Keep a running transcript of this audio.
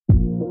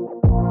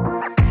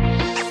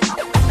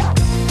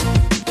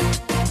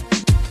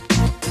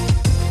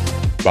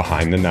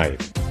Behind the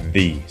Knife,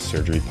 the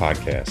surgery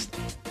podcast.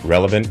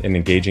 Relevant and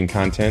engaging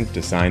content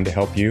designed to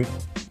help you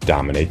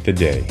dominate the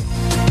day.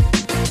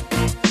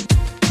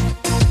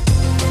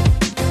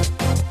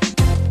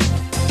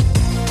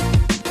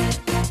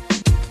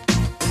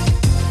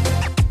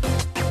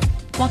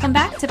 Welcome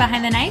back to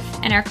Behind the Knife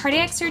and our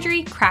cardiac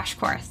surgery crash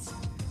course.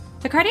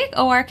 The cardiac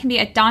OR can be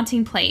a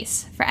daunting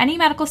place for any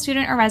medical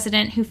student or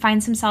resident who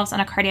finds themselves on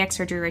a cardiac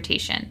surgery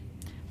rotation.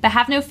 But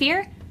have no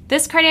fear,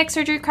 this cardiac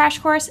surgery crash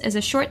course is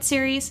a short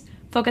series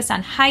focused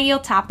on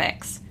high-yield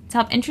topics to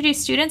help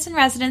introduce students and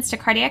residents to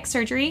cardiac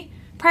surgery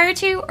prior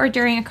to or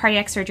during a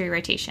cardiac surgery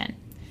rotation.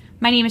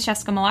 My name is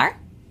Jessica Millar.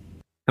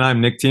 And I'm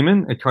Nick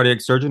Tiemann, a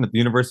cardiac surgeon at the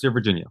University of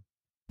Virginia.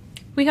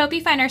 We hope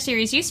you find our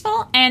series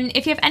useful, and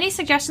if you have any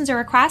suggestions or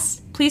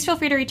requests, please feel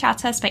free to reach out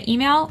to us by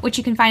email, which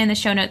you can find in the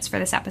show notes for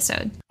this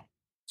episode.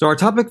 So our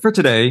topic for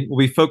today will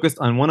be focused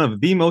on one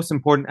of the most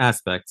important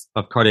aspects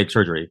of cardiac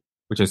surgery,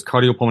 which is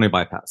cardiopulmonary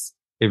bypass.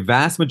 A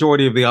vast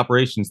majority of the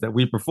operations that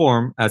we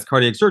perform as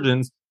cardiac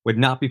surgeons would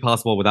not be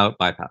possible without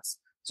bypass.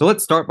 So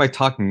let's start by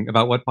talking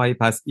about what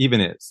bypass even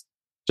is.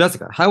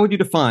 Jessica, how would you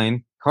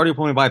define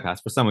cardiopulmonary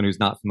bypass for someone who's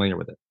not familiar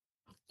with it?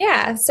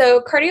 Yeah, so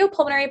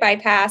cardiopulmonary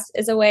bypass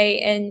is a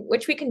way in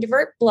which we can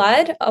divert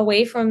blood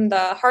away from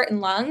the heart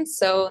and lungs,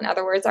 so in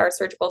other words, our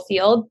surgical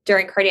field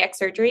during cardiac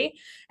surgery,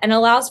 and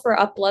allows for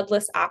a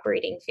bloodless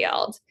operating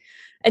field.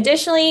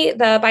 Additionally,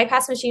 the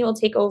bypass machine will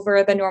take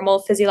over the normal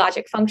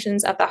physiologic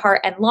functions of the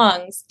heart and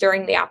lungs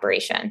during the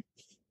operation.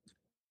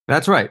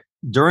 That's right.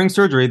 During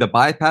surgery, the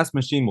bypass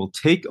machine will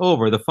take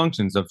over the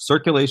functions of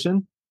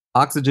circulation,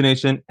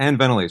 oxygenation, and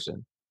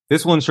ventilation.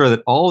 This will ensure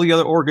that all the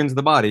other organs of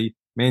the body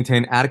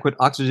maintain adequate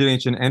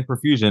oxygenation and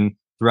perfusion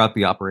throughout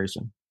the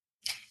operation.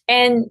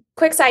 And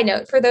quick side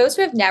note, for those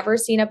who have never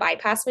seen a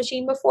bypass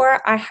machine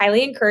before, I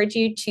highly encourage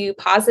you to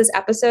pause this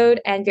episode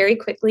and very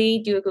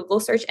quickly do a Google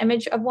search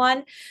image of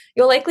one.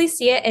 You'll likely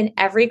see it in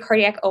every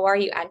cardiac OR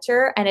you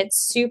enter, and it's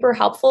super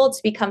helpful to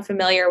become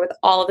familiar with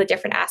all of the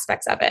different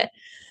aspects of it.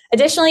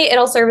 Additionally,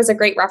 it'll serve as a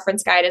great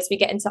reference guide as we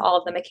get into all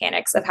of the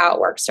mechanics of how it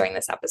works during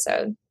this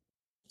episode.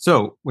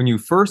 So when you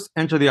first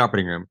enter the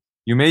operating room,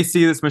 you may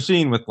see this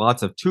machine with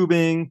lots of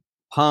tubing,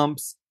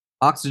 pumps,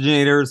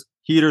 oxygenators,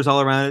 heaters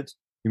all around it.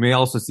 You may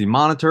also see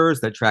monitors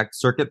that track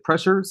circuit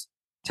pressures,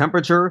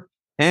 temperature,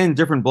 and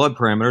different blood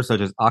parameters such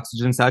as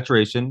oxygen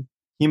saturation,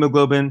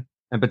 hemoglobin,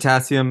 and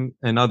potassium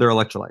and other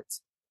electrolytes.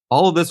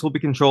 All of this will be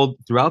controlled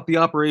throughout the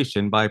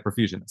operation by a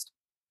perfusionist.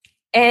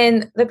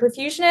 And the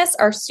perfusionists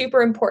are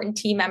super important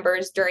team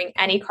members during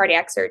any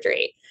cardiac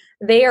surgery.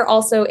 They are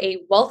also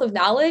a wealth of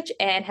knowledge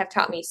and have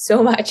taught me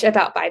so much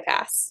about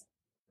bypass.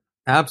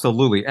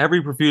 Absolutely.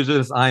 Every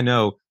perfusionist I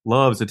know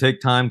loves to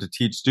take time to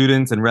teach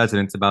students and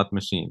residents about the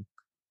machine.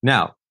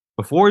 Now,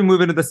 before we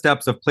move into the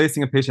steps of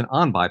placing a patient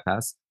on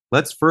bypass,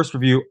 let's first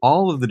review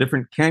all of the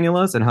different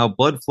cannulas and how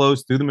blood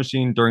flows through the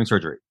machine during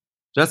surgery.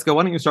 Jessica,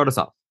 why don't you start us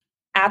off?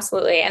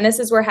 Absolutely. And this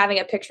is where having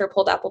a picture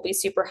pulled up will be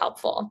super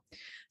helpful.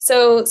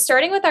 So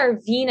starting with our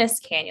venous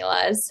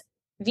cannulas,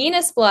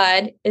 venous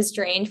blood is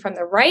drained from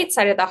the right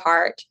side of the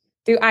heart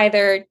through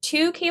either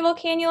two cable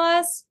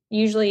cannulas,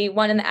 usually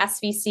one in the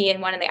SVC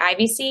and one in the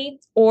IVC,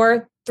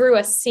 or through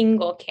a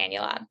single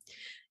cannula.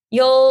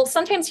 You'll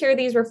sometimes hear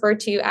these referred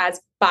to as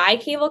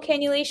bicable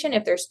cannulation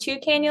if there's two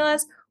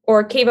cannulas,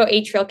 or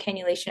cavoatrial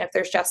cannulation if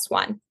there's just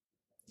one.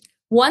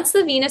 Once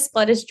the venous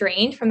blood is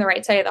drained from the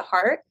right side of the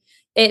heart,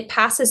 it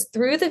passes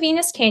through the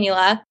venous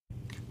cannula,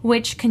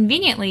 Which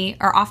conveniently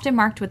are often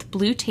marked with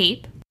blue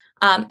tape,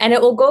 and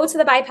it will go to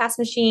the bypass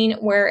machine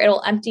where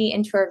it'll empty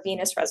into our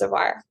venous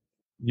reservoir.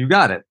 You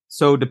got it.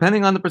 So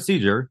depending on the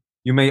procedure,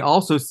 you may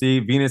also see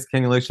venous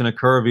cannulation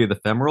occur via the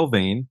femoral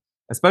vein,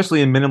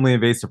 especially in minimally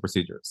invasive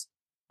procedures.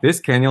 This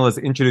cannula is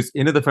introduced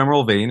into the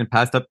femoral vein and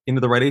passed up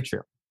into the right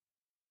atrium.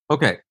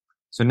 Okay,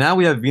 so now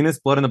we have venous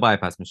blood in the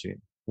bypass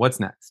machine. What's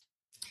next?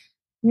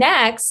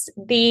 Next,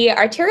 the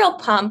arterial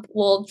pump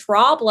will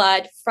draw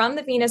blood from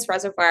the venous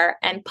reservoir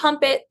and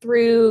pump it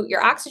through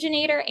your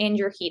oxygenator and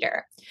your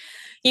heater.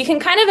 You can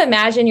kind of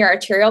imagine your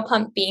arterial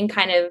pump being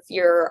kind of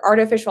your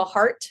artificial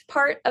heart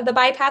part of the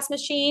bypass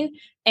machine,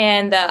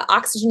 and the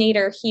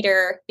oxygenator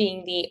heater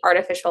being the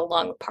artificial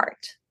lung part.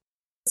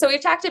 So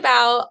we've talked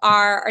about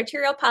our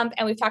arterial pump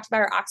and we've talked about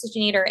our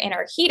oxygenator and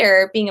our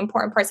heater being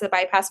important parts of the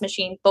bypass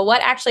machine, but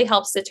what actually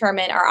helps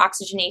determine our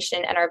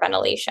oxygenation and our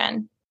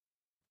ventilation?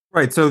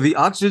 Right, so the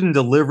oxygen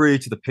delivery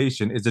to the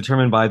patient is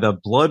determined by the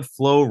blood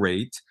flow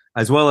rate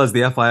as well as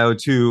the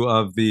FiO2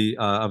 of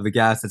the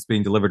gas that's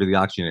being delivered to the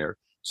oxygenator.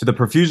 So the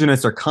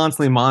perfusionists are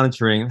constantly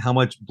monitoring how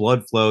much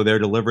blood flow they're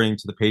delivering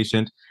to the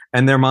patient,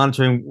 and they're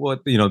monitoring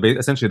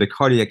essentially the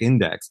cardiac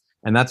index,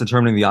 and that's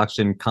determining the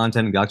oxygen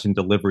content and the oxygen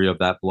delivery of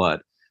that blood.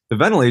 The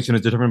ventilation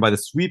is determined by the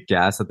sweep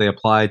gas that they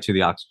apply to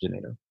the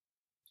oxygenator.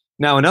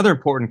 Now, another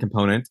important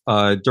component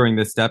during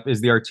this step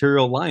is the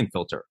arterial line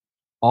filter.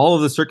 All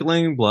of the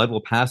circulating blood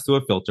will pass through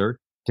a filter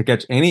to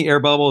catch any air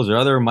bubbles or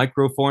other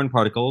microforeign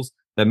particles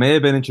that may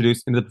have been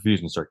introduced into the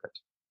perfusion circuit.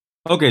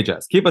 Okay,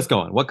 Jess, keep us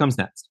going. What comes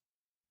next?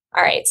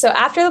 All right, so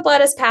after the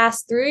blood is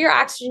passed through your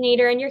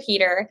oxygenator and your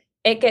heater,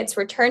 It gets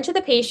returned to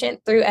the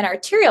patient through an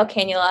arterial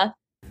cannula,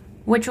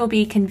 which will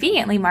be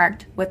conveniently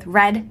marked with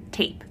red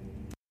tape.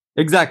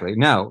 Exactly.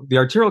 Now, the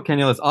arterial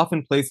cannula is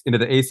often placed into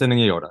the ascending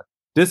aorta,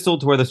 distal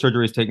to where the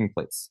surgery is taking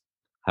place.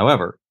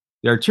 However,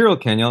 the arterial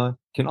cannula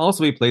can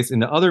also be placed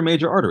into other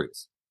major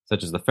arteries,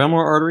 such as the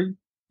femoral artery,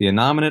 the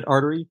innominate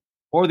artery,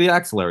 or the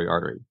axillary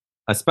artery,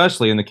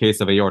 especially in the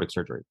case of aortic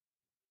surgery.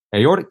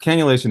 Aortic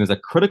cannulation is a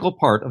critical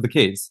part of the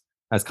case,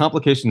 as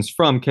complications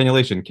from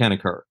cannulation can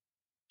occur.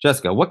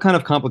 Jessica, what kind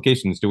of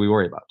complications do we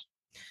worry about?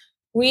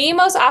 We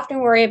most often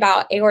worry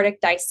about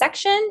aortic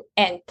dissection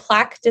and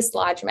plaque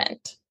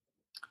dislodgement.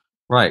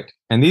 Right.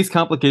 And these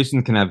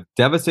complications can have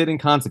devastating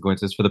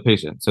consequences for the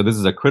patient, so this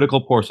is a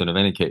critical portion of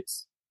any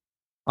case.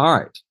 All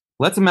right.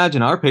 Let's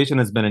imagine our patient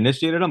has been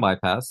initiated on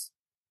bypass.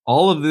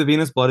 All of the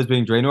venous blood is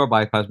being drained to our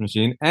bypass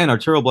machine, and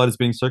arterial blood is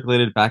being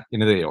circulated back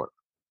into the aorta.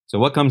 So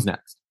what comes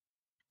next?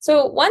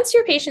 So once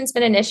your patient's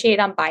been initiated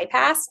on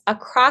bypass, a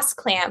cross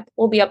clamp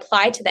will be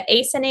applied to the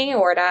ascending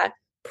aorta,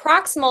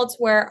 proximal to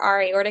where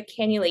our aortic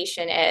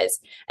cannulation is.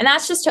 And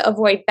that's just to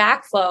avoid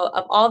backflow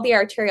of all the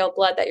arterial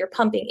blood that you're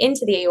pumping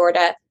into the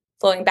aorta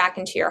flowing back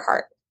into your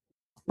heart.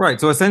 Right.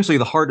 So essentially,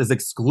 the heart is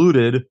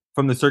excluded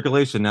from the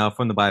circulation now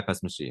from the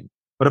bypass machine.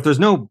 But if there's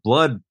no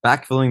blood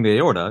backfilling the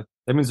aorta,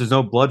 that means there's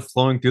no blood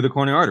flowing through the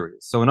coronary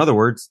arteries. So in other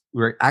words,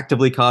 we're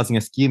actively causing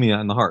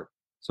ischemia in the heart.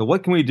 So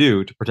what can we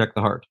do to protect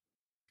the heart?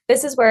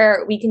 This is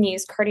where we can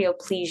use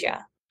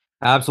cardioplegia.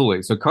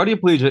 Absolutely. So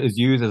cardioplegia is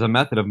used as a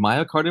method of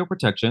myocardial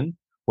protection,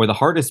 where the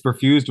heart is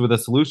perfused with a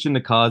solution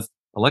to cause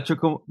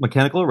electrical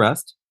mechanical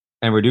arrest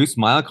and reduce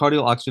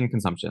myocardial oxygen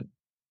consumption.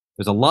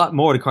 There's a lot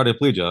more to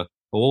cardioplegia,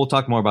 but we'll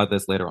talk more about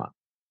this later on.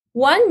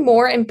 One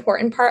more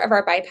important part of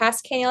our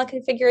bypass cannula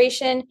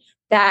configuration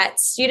that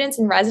students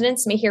and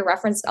residents may hear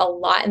referenced a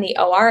lot in the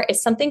OR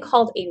is something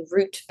called a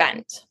root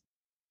vent.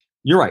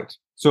 You're right.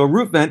 So a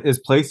root vent is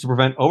placed to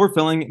prevent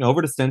overfilling and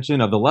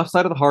overdistension of the left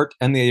side of the heart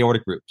and the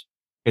aortic root.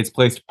 It's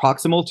placed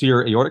proximal to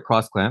your aortic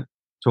cross clamp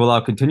to allow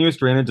continuous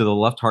drainage of the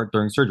left heart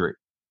during surgery.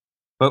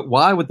 But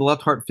why would the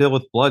left heart fill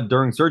with blood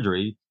during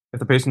surgery if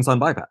the patient's on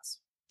bypass?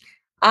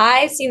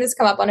 I've seen this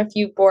come up on a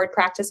few board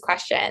practice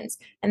questions,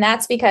 and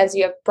that's because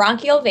you have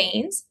bronchial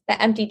veins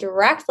that empty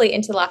directly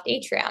into the left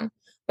atrium,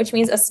 which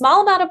means a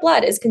small amount of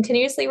blood is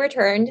continuously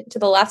returned to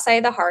the left side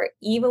of the heart,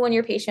 even when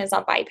your patient is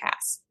on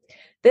bypass.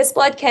 This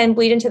blood can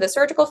bleed into the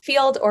surgical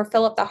field or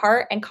fill up the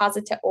heart and cause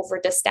it to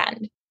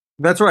overdistend.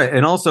 That's right.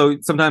 And also,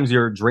 sometimes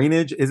your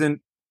drainage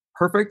isn't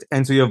perfect,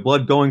 and so you have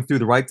blood going through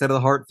the right side of the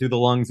heart, through the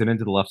lungs, and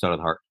into the left side of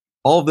the heart.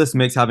 All of this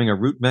makes having a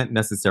root vent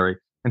necessary,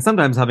 and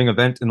sometimes having a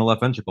vent in the left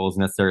ventricle is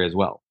necessary as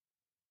well.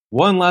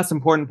 One last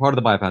important part of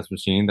the bypass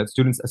machine that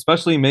students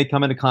especially may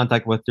come into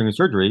contact with during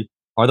surgery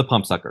are the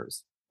pump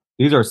suckers.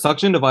 These are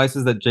suction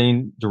devices that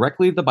drain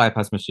directly to the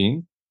bypass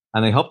machine,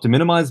 and they help to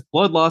minimize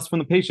blood loss from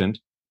the patient,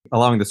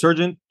 allowing the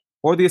surgeon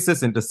or the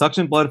assistant to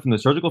suction blood from the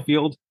surgical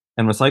field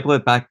and recycle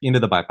it back into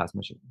the bypass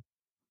machine.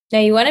 Now,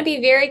 you want to be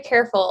very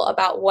careful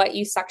about what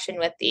you suction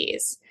with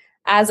these.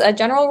 As a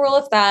general rule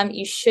of thumb,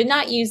 you should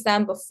not use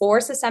them before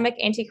systemic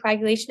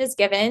anticoagulation is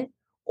given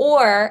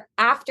or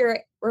after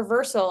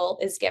reversal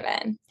is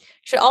given. You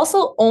should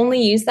also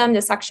only use them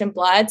to suction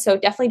blood, so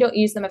definitely don't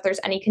use them if there's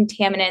any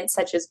contaminants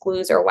such as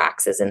glues or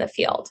waxes in the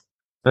field.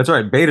 That's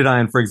right.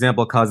 Betadine, for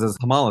example, causes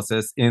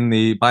hemolysis in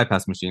the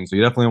bypass machine, so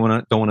you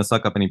definitely don't want to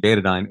suck up any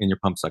betadine in your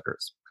pump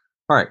suckers.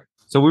 All right.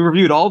 So we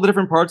reviewed all the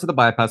different parts of the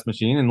bypass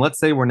machine, and let's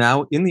say we're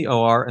now in the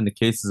OR and the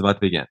case is about to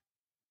begin.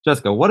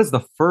 Jessica, what is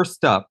the first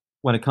step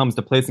when it comes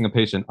to placing a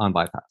patient on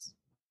bypass?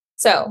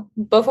 So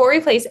before we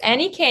place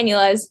any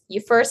cannulas,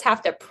 you first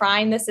have to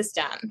prime the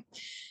system.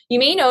 You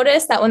may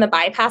notice that when the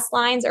bypass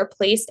lines are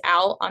placed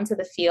out onto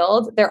the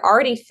field, they're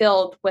already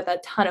filled with a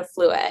ton of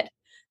fluid.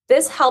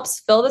 This helps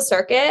fill the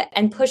circuit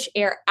and push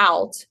air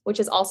out, which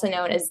is also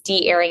known as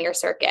de-airing your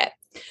circuit.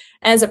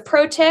 And as a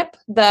pro tip,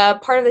 the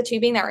part of the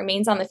tubing that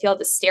remains on the field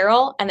is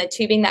sterile, and the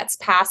tubing that's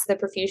passed to the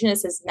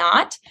perfusionist is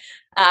not.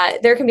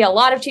 There can be a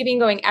lot of tubing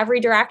going every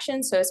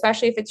direction, so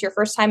especially if it's your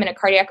first time in a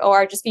cardiac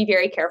OR, just be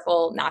very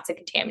careful not to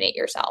contaminate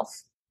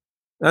yourself.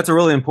 That's a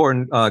really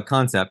important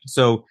concept.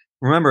 So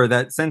remember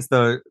that since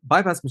the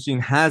bypass machine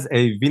has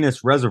a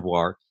venous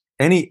reservoir,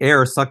 any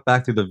air sucked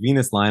back through the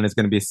venous line is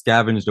going to be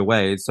scavenged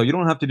away. So you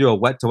don't have to do a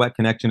wet-to-wet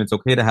connection. It's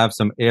okay to have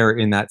some air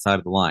in that side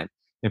of the line.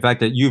 In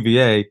fact, at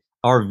UVA,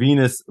 our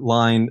venous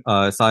line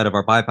side of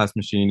our bypass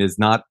machine is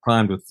not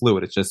primed with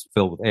fluid. It's just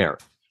filled with air.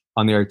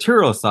 On the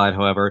arterial side,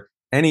 however,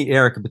 any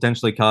air could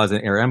potentially cause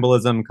an air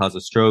embolism, cause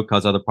a stroke,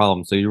 cause other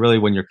problems. So you really,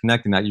 when you're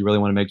connecting that, you really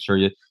want to make sure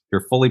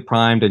you're fully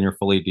primed and you're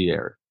fully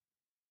de-aired.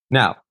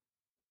 Now,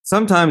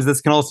 sometimes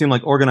this can all seem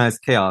like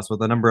organized chaos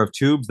with a number of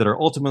tubes that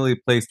are ultimately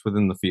placed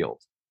within the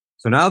field.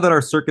 So now that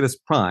our circuit is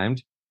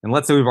primed, and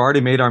let's say we've already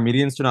made our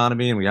median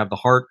sternotomy and we have the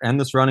heart and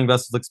the surrounding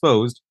vessels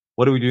exposed,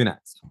 what do we do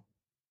next?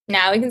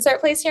 Now we can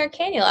start placing our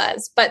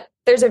cannulas, but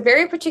there's a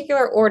very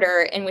particular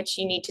order in which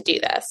you need to do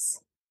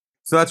this.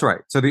 So that's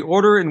right. So the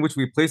order in which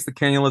we place the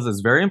cannulas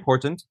is very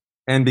important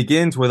and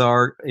begins with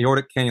our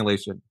aortic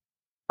cannulation.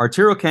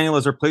 Arterial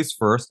cannulas are placed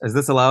first, as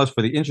this allows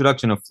for the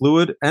introduction of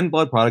fluid and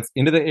blood products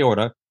into the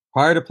aorta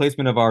prior to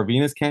placement of our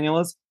venous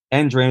cannulas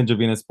and drainage of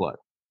venous blood.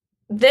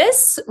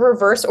 This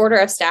reverse order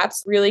of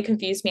steps really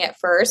confused me at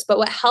first, but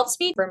what helps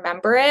me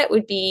remember it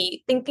would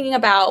be thinking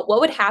about what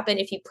would happen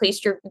if you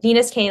placed your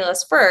venous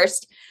cannulas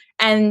first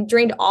and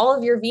drained all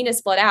of your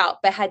venous blood out,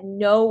 but had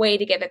no way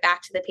to give it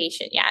back to the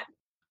patient yet.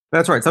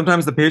 That's right.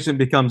 Sometimes the patient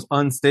becomes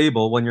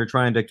unstable when you're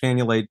trying to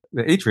cannulate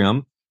the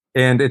atrium,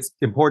 and it's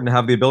important to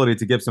have the ability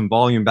to give some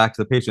volume back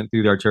to the patient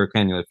through the arterial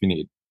cannula if you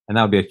need. And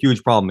that would be a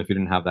huge problem if you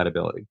didn't have that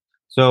ability.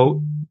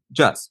 So,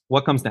 Jess,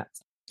 what comes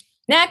next?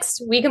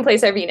 Next, we can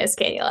place our venous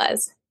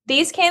cannulas.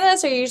 These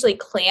cannulas are usually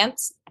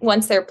clamped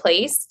once they're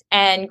placed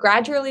and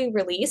gradually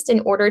released in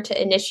order to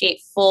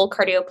initiate full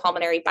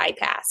cardiopulmonary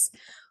bypass.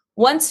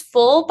 Once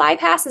full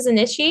bypass is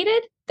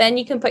initiated, then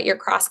you can put your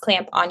cross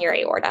clamp on your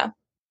aorta.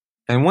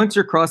 And once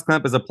your cross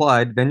clamp is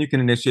applied, then you can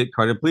initiate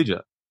cardioplegia.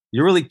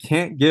 You really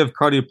can't give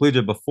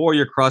cardioplegia before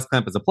your cross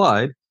clamp is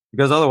applied,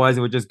 because otherwise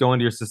it would just go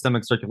into your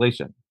systemic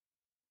circulation.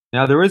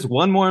 Now, there is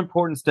one more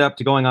important step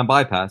to going on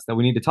bypass that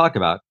we need to talk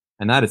about,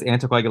 and that is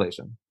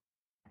anticoagulation.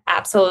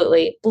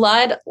 Absolutely.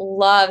 Blood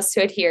loves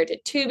to adhere to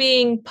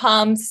tubing,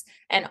 pumps,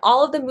 and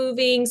all of the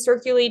moving,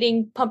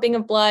 circulating, pumping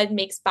of blood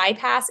makes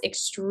bypass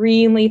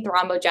extremely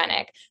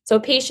thrombogenic. So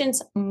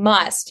patients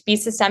must be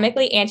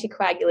systemically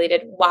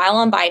anticoagulated while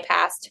on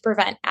bypass to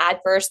prevent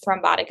adverse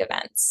thrombotic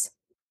events.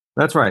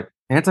 That's right.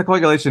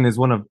 Anticoagulation is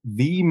one of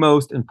the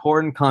most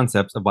important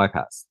concepts of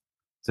bypass.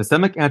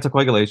 Systemic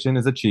anticoagulation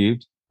is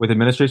achieved with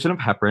administration of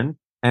heparin,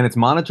 and it's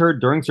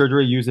monitored during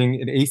surgery using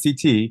an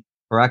ACT,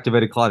 or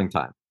activated clotting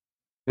time.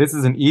 This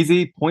is an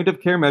easy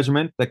point-of-care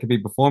measurement that can be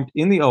performed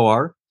in the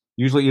OR,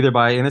 usually either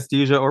by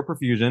anesthesia or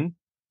perfusion,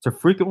 to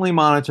frequently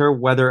monitor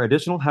whether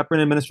additional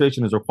heparin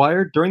administration is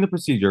required during the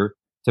procedure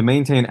to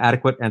maintain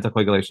adequate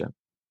anticoagulation.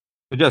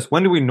 So Jess,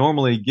 when do we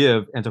normally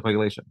give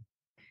anticoagulation?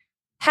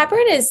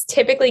 Heparin is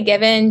typically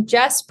given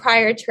just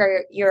prior to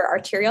your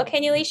arterial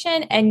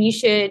cannulation, and you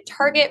should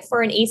target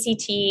for an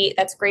ACT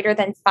that's greater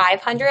than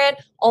 500,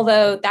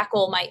 although that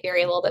goal might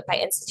vary a little bit by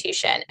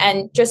institution.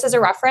 And just as a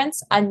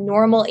reference, a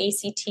normal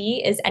ACT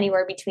is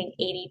anywhere between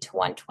 80 to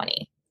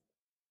 120.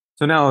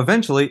 So now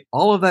eventually,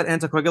 all of that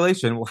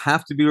anticoagulation will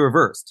have to be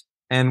reversed,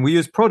 and we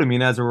use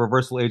protamine as a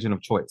reversal agent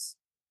of choice.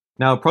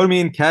 Now,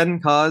 protamine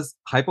can cause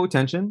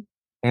hypotension,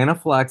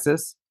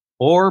 anaphylaxis,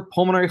 or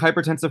pulmonary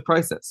hypertensive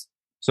crisis.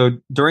 So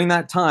during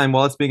that time,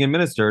 while it's being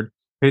administered,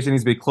 the patient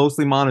needs to be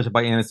closely monitored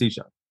by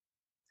anesthesia.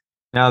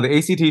 Now, the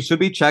ACT should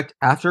be checked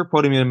after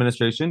protamine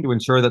administration to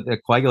ensure that the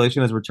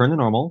coagulation has returned to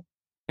normal.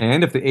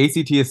 And if the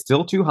ACT is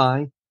still too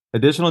high,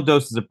 additional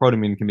doses of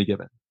protamine can be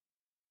given.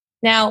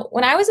 Now,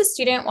 when I was a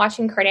student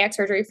watching cardiac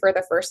surgery for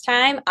the first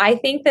time, I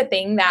think the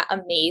thing that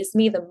amazed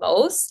me the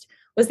most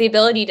was the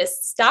ability to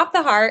stop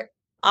the heart,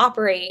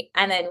 operate,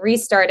 and then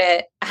restart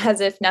it as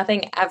if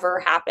nothing ever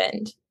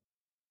happened.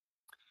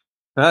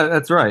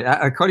 That's right.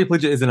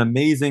 Cardioplegia is an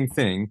amazing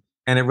thing,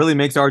 and it really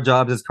makes our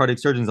jobs as cardiac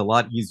surgeons a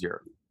lot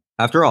easier.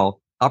 After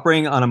all,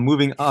 operating on a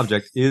moving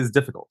object is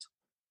difficult.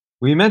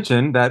 We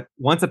mentioned that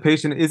once a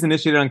patient is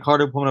initiated on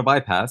cardiopulmonary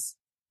bypass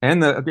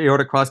and the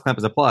aortic cross clamp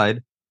is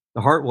applied,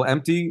 the heart will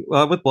empty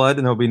with blood,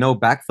 and there will be no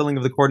backfilling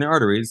of the coronary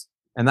arteries,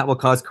 and that will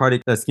cause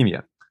cardiac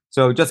ischemia.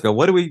 So, Jessica,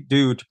 what do we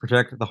do to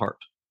protect the heart?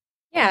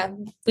 Yeah,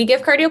 we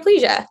give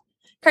cardioplegia.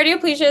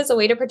 Cardioplegia is a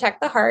way to protect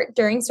the heart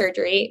during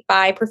surgery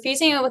by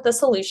perfusing it with a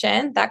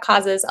solution that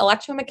causes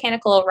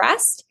electromechanical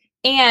arrest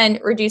and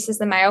reduces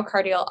the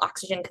myocardial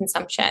oxygen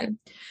consumption.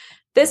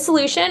 This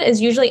solution is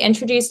usually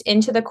introduced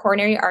into the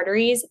coronary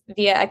arteries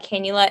via a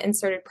cannula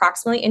inserted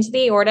proximally into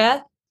the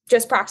aorta,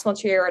 just proximal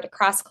to your aortic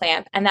cross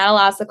clamp, and that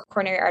allows the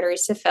coronary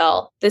arteries to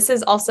fill. This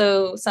is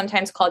also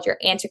sometimes called your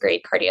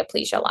antegrade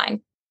cardioplegia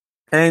line.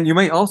 And you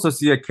may also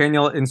see a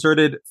cannula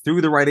inserted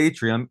through the right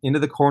atrium into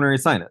the coronary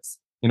sinus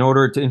in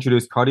order to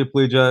introduce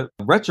cardioplegia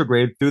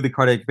retrograde through the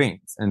cardiac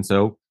veins. And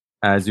so,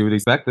 as you would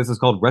expect, this is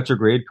called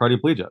retrograde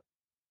cardioplegia.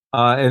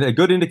 And a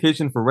good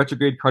indication for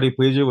retrograde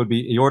cardioplegia would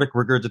be aortic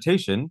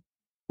regurgitation,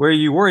 where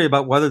you worry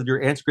about whether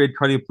your antegrade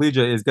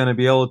cardioplegia is going to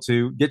be able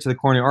to get to the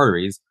coronary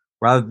arteries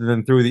rather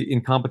than through the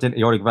incompetent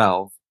aortic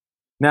valve.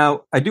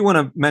 Now, I do want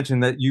to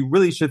mention that you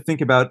really should think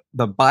about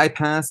the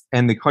bypass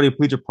and the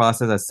cardioplegia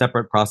process as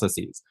separate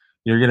processes.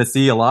 You're going to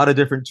see a lot of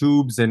different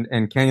tubes and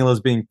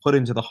cannulas being put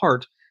into the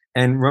heart.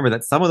 And remember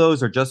that some of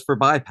those are just for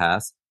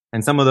bypass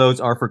and some of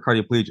those are for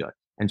cardioplegia.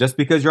 And just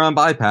because you're on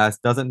bypass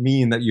doesn't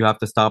mean that you have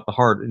to stop the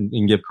heart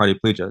and give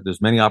cardioplegia.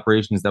 There's many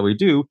operations that we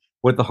do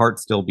with the heart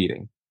still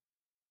beating.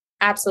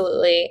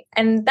 Absolutely.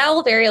 And that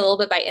will vary a little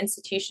bit by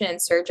institution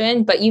and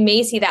surgeon, but you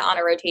may see that on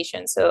a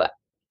rotation. So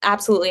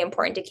absolutely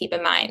important to keep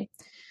in mind.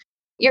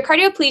 Your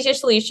cardioplegia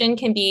solution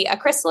can be a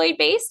crystalloid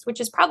based,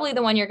 which is probably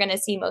the one you're going to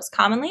see most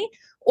commonly,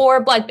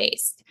 or blood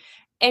based.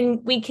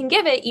 And we can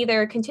give it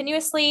either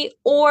continuously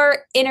or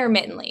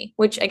intermittently,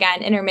 which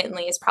again,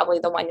 intermittently is probably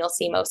the one you'll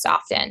see most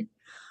often.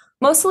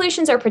 Most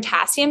solutions are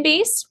potassium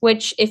based,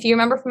 which if you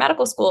remember from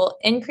medical school,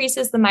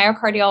 increases the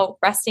myocardial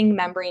resting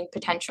membrane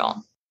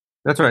potential.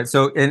 That's right.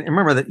 So, and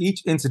remember that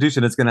each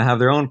institution is going to have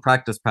their own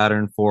practice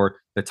pattern for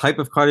the type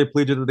of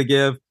cardioplegia that they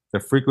give, the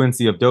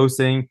frequency of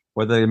dosing,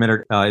 whether they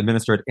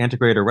administer it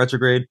antegrade or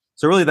retrograde.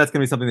 So really, that's going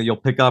to be something that you'll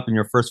pick up in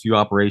your first few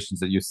operations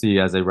that you see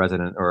as a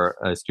resident or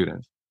a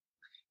student.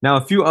 Now,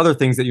 a few other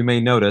things that you may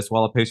notice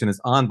while a patient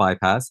is on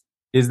bypass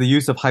is the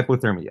use of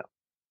hypothermia.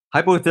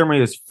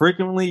 Hypothermia is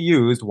frequently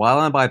used while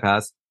on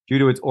bypass due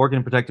to its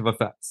organ protective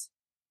effects.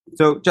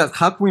 So, Jess,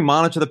 how can we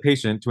monitor the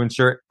patient to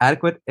ensure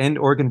adequate end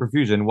organ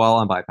perfusion while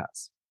on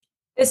bypass?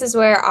 This is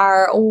where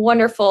our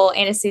wonderful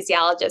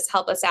anesthesiologists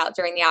help us out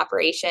during the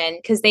operation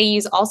because they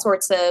use all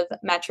sorts of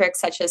metrics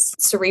such as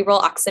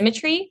cerebral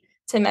oximetry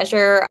to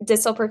measure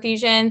distal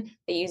perfusion.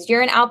 They use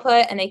urine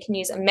output, and they can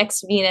use a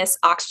mixed venous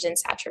oxygen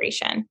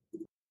saturation.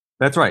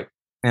 That's right.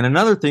 And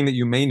another thing that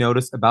you may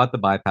notice about the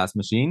bypass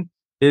machine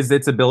is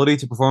its ability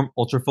to perform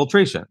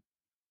ultrafiltration.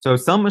 So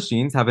some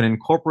machines have an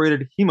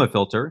incorporated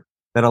hemofilter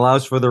that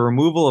allows for the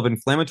removal of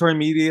inflammatory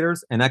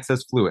mediators and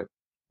excess fluid.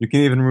 You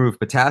can even remove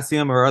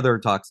potassium or other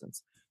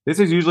toxins. This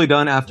is usually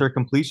done after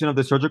completion of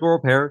the surgical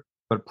repair,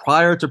 but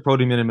prior to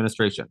protamine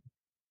administration.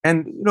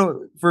 And,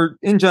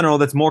 in general,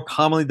 that's more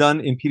commonly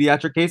done in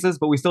pediatric cases,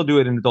 but we still do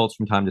it in adults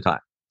from time to time.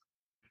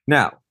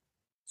 Now,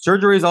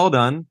 surgery is all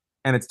done,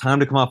 and it's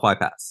time to come off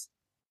bypass.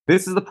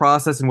 This is the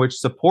process in which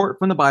support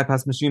from the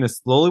bypass machine is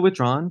slowly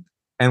withdrawn,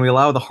 and we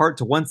allow the heart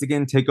to once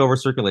again take over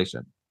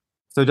circulation.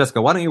 So,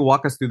 Jessica, why don't you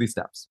walk us through these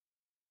steps?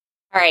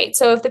 All right.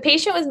 So if the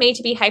patient was made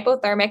to be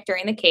hypothermic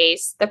during the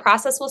case, the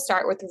process will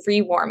start with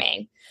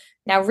rewarming.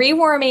 Now,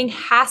 rewarming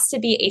has to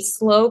be a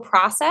slow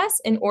process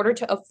in order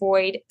to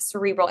avoid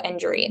cerebral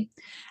injury.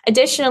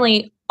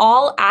 Additionally,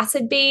 all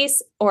acid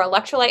base or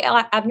electrolyte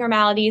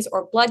abnormalities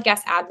or blood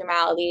gas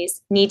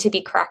abnormalities need to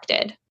be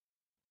corrected.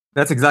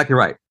 That's exactly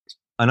right.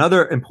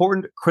 Another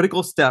important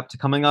critical step to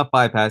coming off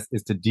bypass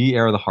is to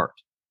de-air the heart.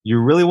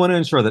 You really want to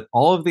ensure that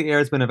all of the air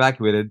has been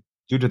evacuated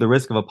due to the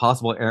risk of a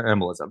possible air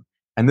embolism.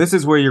 And this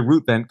is where your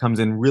root vent comes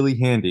in really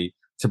handy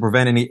to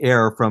prevent any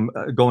air from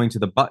going to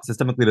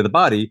systemically to the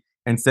body.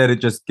 Instead,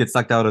 it just gets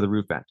sucked out of the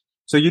root vent.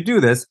 So you do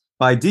this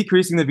by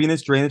decreasing the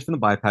venous drainage from the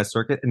bypass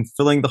circuit and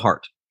filling the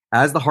heart.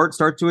 As the heart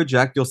starts to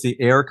eject, you'll see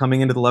air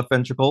coming into the left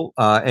ventricle,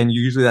 and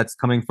usually that's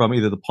coming from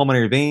either the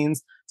pulmonary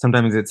veins,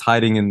 sometimes it's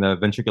hiding in the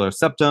ventricular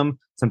septum,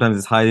 sometimes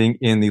it's hiding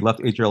in the left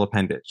atrial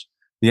appendage.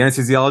 The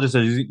anesthesiologists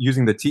are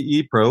using the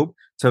TE probe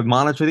to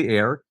monitor the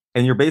air,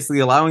 and you're basically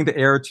allowing the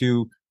air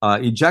to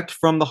eject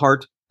from the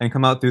heart and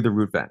come out through the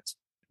root vent.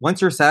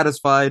 Once you're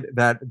satisfied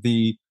that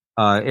the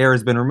air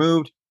has been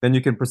removed, then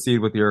you can proceed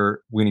with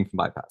your weaning from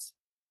bypass.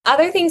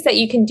 Other things that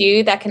you can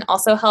do that can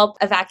also help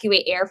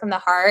evacuate air from the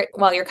heart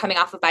while you're coming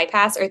off of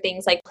bypass are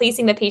things like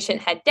placing the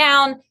patient head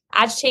down,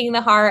 agitating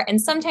the heart, and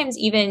sometimes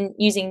even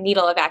using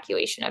needle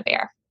evacuation of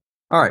air.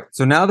 All right,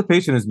 so now the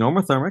patient is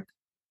normothermic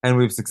and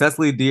we've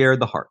successfully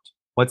de-aired the heart.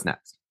 What's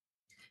next?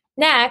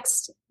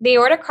 Next, the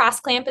aortic cross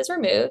clamp is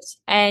removed,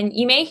 and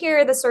you may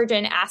hear the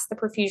surgeon ask the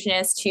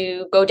perfusionist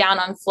to go down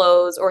on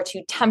flows or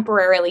to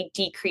temporarily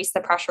decrease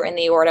the pressure in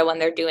the aorta when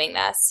they're doing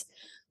this.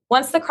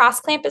 Once the cross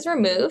clamp is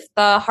removed,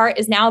 the heart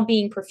is now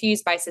being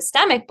perfused by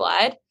systemic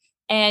blood,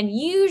 and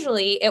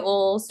usually it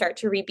will start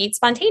to rebeat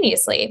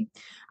spontaneously.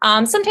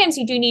 Sometimes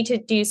you do need to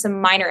do some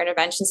minor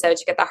interventions, though,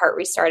 to get the heart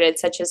restarted,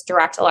 such as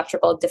direct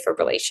electrical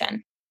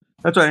defibrillation.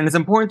 That's right. And it's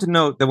important to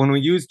note that when we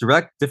use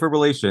direct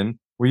defibrillation,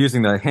 we're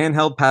using the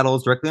handheld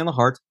paddles directly on the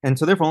heart, and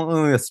so therefore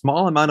only a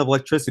small amount of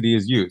electricity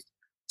is used,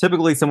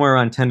 typically somewhere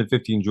around 10 to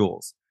 15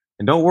 joules.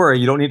 And don't worry,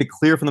 you don't need to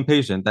clear from the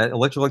patient. That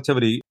electrical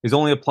activity is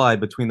only applied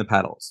between the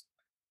paddles.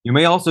 You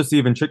may also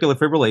see ventricular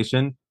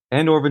fibrillation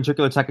and or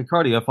ventricular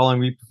tachycardia following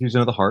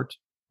reperfusion of the heart,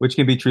 which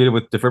can be treated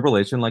with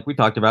defibrillation like we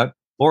talked about,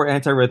 or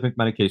antiarrhythmic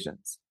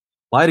medications.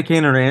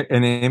 Lidocaine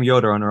and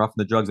amiodarone are often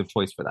the drugs of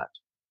choice for that.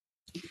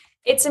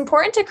 It's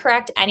important to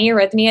correct any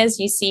arrhythmias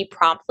you see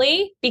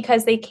promptly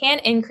because they can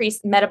increase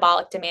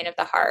metabolic demand of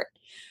the heart.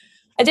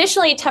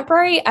 Additionally,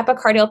 temporary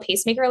epicardial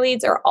pacemaker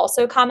leads are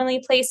also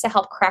commonly placed to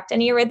help correct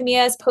any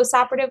arrhythmias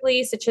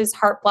postoperatively, such as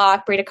heart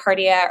block,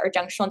 bradycardia, or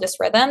junctional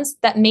dysrhythms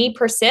that may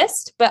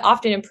persist, but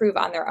often improve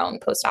on their own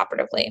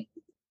postoperatively.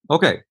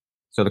 Okay,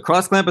 so the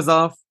cross clamp is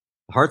off,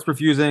 the heart's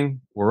perfusing,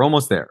 we're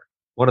almost there.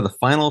 What are the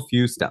final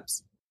few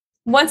steps?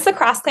 Once the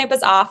cross clamp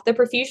is off, the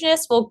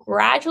perfusionist will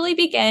gradually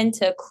begin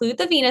to occlude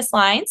the venous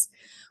lines,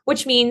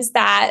 which means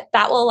that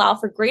will allow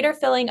for greater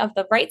filling of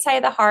the right side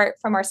of the heart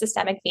from our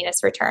systemic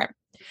venous return.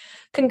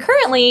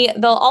 Concurrently,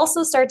 they'll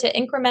also start to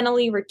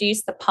incrementally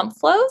reduce the pump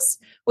flows,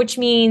 which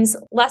means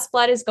less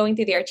blood is going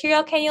through the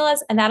arterial cannulas,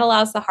 and that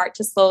allows the heart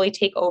to slowly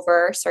take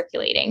over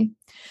circulating.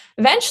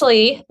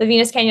 Eventually, the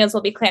venous cannulas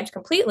will be clamped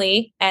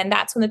completely, and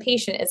that's when the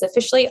patient is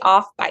officially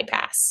off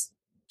bypass.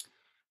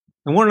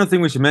 And one other thing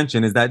we should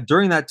mention is that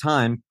during that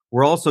time,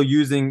 we're also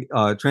using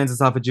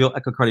transesophageal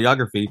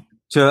echocardiography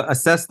to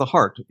assess the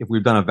heart. If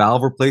we've done a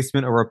valve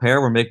replacement or repair,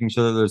 we're making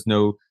sure that there's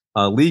no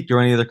leak or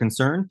any other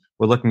concern.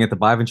 We're looking at the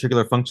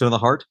biventricular function of the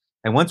heart.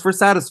 And once we're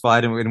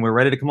satisfied and we're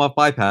ready to come off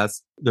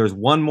bypass, there's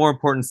one more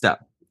important step.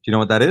 Do you know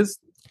what that is?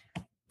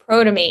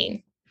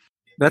 Protamine.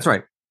 That's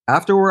right.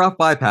 After we're off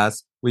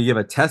bypass, we give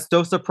a test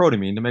dose of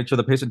protamine to make sure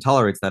the patient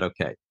tolerates that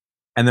okay.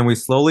 And then we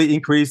slowly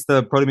increase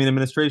the protamine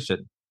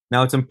administration.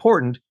 Now, it's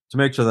important to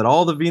make sure that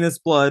all the venous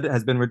blood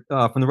has been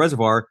from the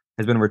reservoir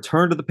has been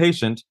returned to the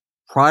patient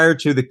prior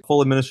to the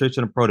full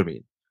administration of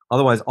protamine.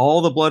 Otherwise,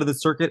 all the blood of the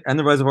circuit and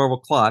the reservoir will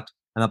clot,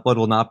 and that blood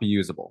will not be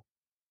usable.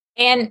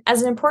 And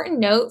as an important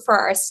note for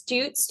our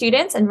astute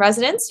students and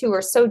residents who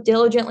were so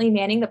diligently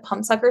manning the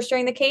pump suckers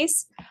during the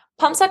case,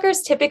 pump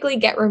suckers typically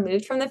get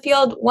removed from the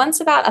field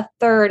once about a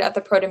third of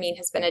the protamine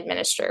has been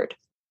administered.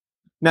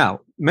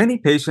 Now, many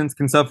patients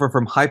can suffer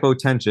from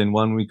hypotension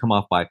when we come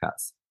off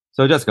bypass.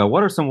 So, Jessica,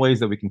 what are some ways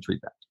that we can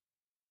treat that?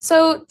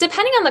 So,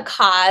 depending on the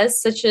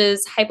cause, such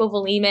as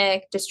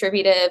hypovolemic,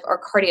 distributive,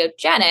 or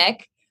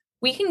cardiogenic,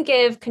 we can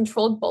give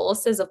controlled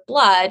boluses of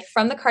blood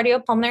from the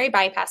cardiopulmonary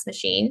bypass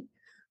machine.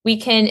 We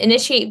can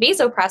initiate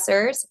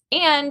vasopressors,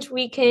 and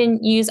we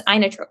can use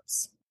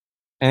inotropes.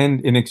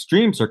 And in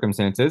extreme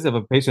circumstances, if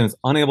a patient is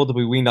unable to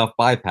be weaned off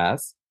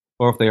bypass,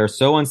 or if they are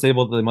so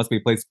unstable that they must be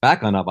placed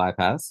back on a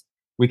bypass,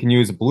 we can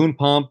use a balloon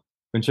pump,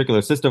 ventricular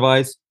assist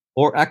device,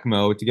 or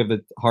ECMO to give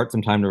the heart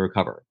some time to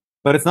recover.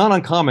 But it's not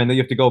uncommon that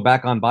you have to go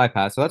back on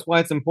bypass. So that's why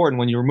it's important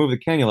when you remove the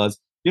cannulas,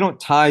 you don't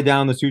tie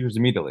down the sutures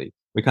immediately.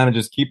 We kind of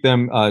just keep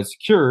them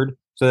secured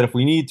so that if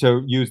we need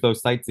to use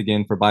those sites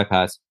again for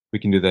bypass, we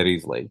can do that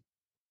easily.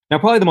 Now,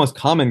 probably the most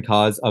common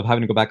cause of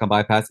having to go back on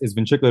bypass is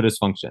ventricular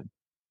dysfunction.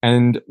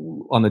 And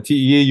on the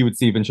TEE, you would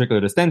see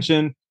ventricular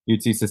distension,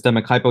 you'd see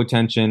systemic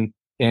hypotension,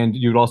 and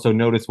you'd also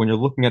notice when you're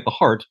looking at the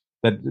heart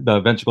that the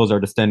ventricles are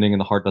distending and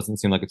the heart doesn't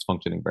seem like it's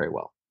functioning very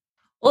well.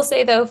 We'll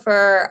say, though,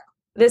 for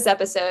this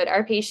episode,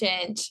 our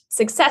patient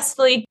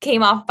successfully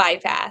came off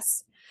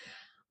bypass.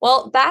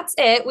 Well, that's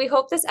it. We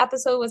hope this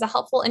episode was a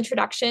helpful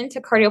introduction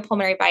to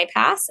cardiopulmonary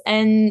bypass,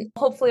 and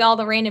hopefully all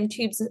the random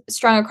tubes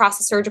strung across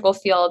the surgical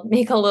field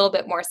make a little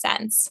bit more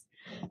sense.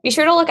 Be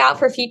sure to look out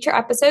for future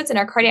episodes in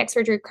our cardiac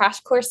surgery crash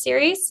course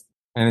series.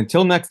 And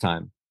until next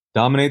time,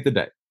 dominate the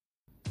day.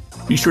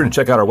 Be sure to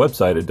check out our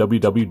website at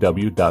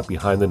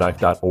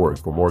www.behindtheknife.org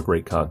for more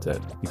great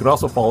content. You can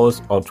also follow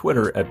us on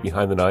Twitter at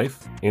Behind the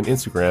Knife and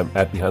Instagram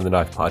at Behind the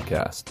Knife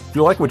Podcast. If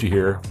you like what you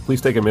hear,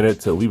 please take a minute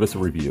to leave us a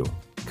review.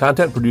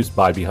 Content produced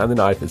by Behind the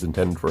Knife is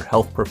intended for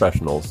health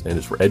professionals and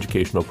is for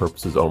educational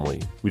purposes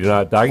only. We do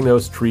not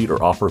diagnose, treat,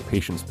 or offer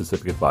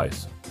patient-specific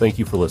advice. Thank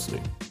you for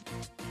listening.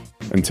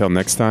 Until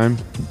next time,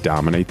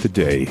 dominate the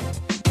day.